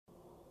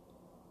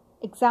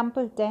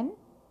Example 10.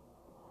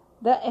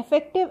 The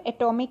effective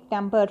atomic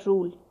number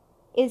rule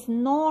is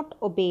not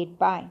obeyed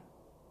by.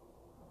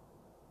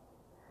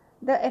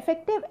 The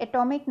effective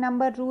atomic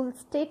number rule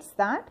states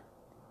that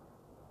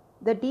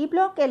the d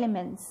block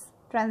elements,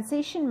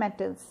 transition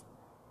metals,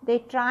 they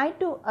try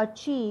to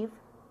achieve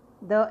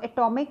the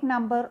atomic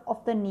number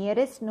of the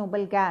nearest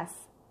noble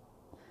gas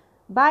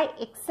by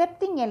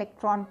accepting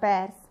electron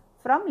pairs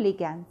from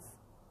ligands.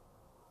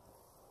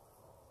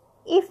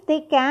 If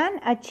they can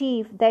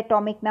achieve the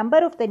atomic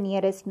number of the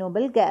nearest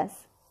noble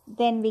gas,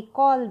 then we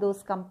call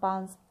those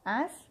compounds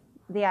as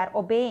they are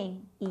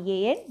obeying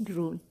EAN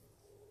rule.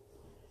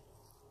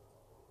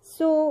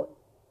 So,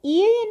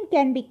 EAN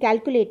can be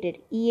calculated,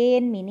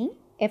 EAN meaning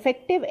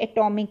effective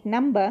atomic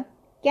number,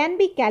 can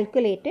be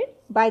calculated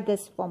by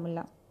this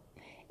formula.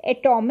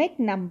 Atomic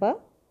number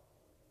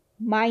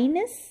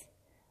minus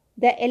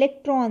the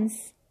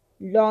electrons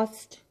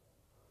lost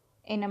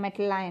in a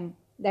metal ion,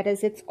 that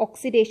is its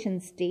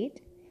oxidation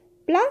state,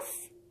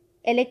 plus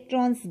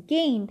electrons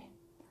gained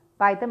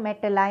by the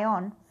metal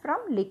ion from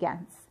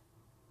ligands.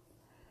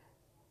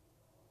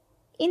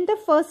 In the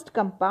first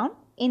compound,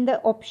 in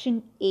the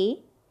option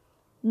A,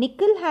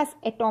 nickel has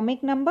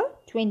atomic number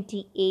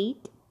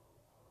 28.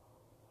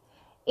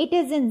 It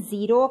is in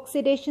zero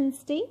oxidation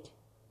state.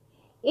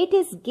 It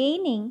is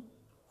gaining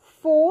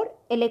 4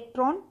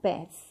 electron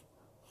pairs.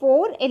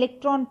 4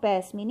 electron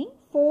pairs meaning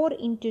 4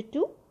 into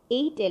 2,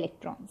 8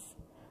 electrons.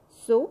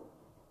 So,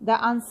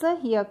 the answer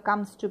here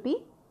comes to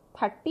be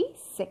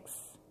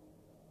 36.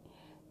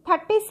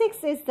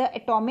 36 is the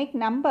atomic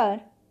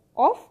number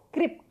of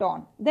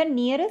krypton, the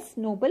nearest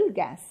noble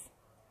gas.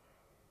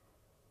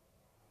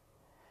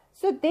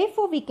 So,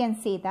 therefore, we can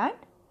say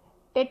that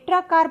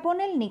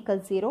tetracarbonyl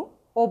nickel 0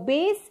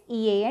 obeys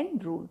EAN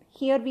rule.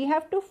 Here we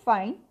have to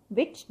find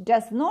which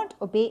does not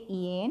obey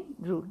EAN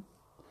rule.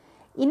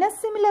 In a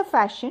similar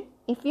fashion,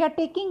 if we are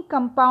taking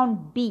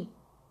compound B,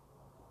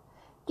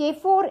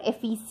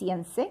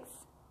 K4FeCN6,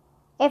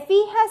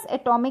 Fe has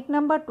atomic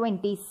number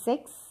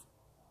 26.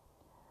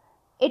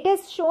 It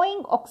is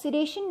showing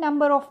oxidation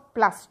number of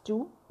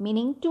 +2,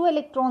 meaning 2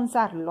 electrons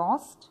are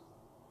lost.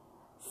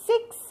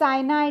 6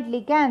 cyanide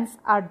ligands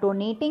are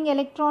donating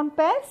electron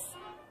pairs.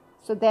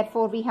 So,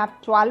 therefore, we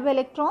have 12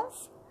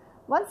 electrons.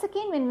 Once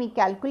again, when we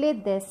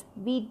calculate this,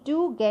 we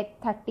do get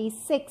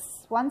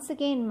 36, once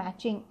again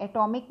matching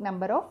atomic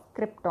number of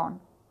krypton.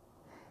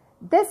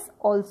 This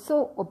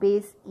also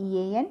obeys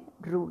EAN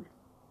rule.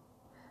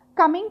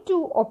 Coming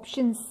to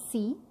option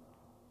C,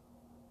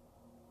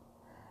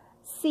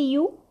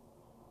 Cu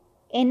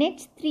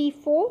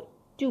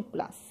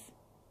NH342+.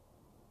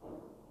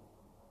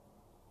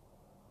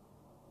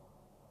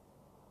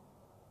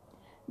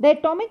 The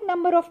atomic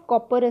number of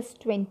copper is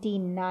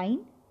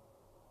 29.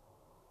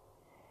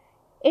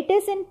 It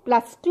is in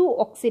 +2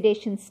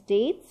 oxidation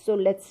state, so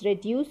let's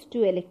reduce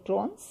 2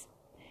 electrons.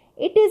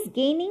 It is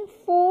gaining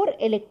 4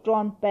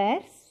 electron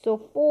pairs, so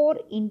 4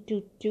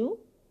 into 2.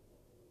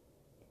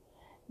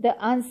 The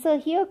answer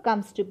here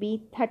comes to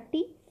be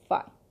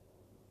 35.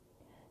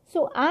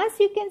 So, as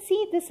you can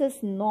see, this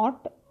is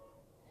not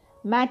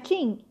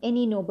matching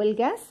any noble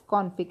gas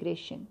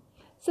configuration.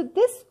 So,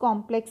 this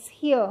complex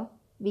here,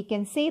 we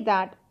can say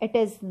that it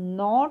is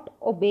not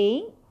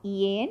obeying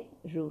EAN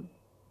rule.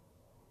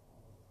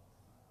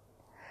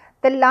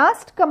 The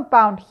last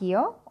compound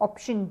here,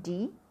 option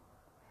D,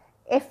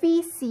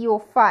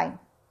 FeCO5.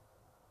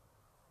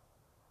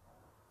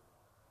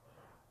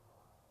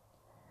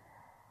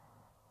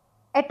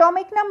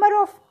 Atomic number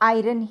of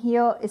iron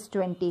here is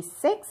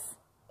 26.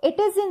 It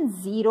is in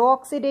zero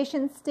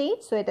oxidation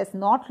state, so it has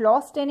not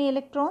lost any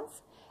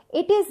electrons.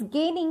 It is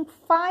gaining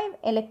 5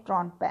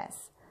 electron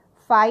pairs,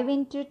 5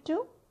 into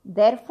 2.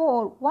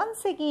 Therefore,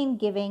 once again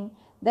giving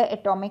the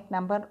atomic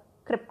number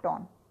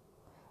krypton.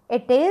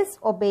 It is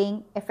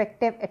obeying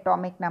effective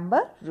atomic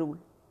number rule.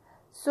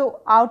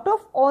 So, out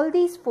of all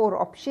these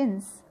 4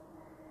 options,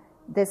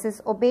 this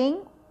is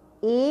obeying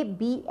A,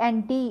 B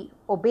and D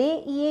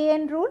obey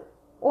EAN rule.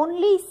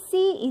 Only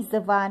C is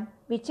the one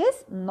which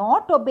is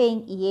not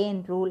obeying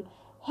EAN rule.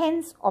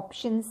 Hence,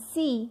 option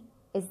C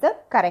is the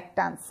correct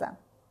answer.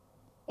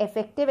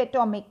 Effective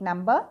atomic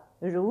number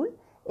rule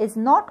is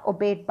not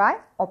obeyed by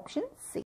option C.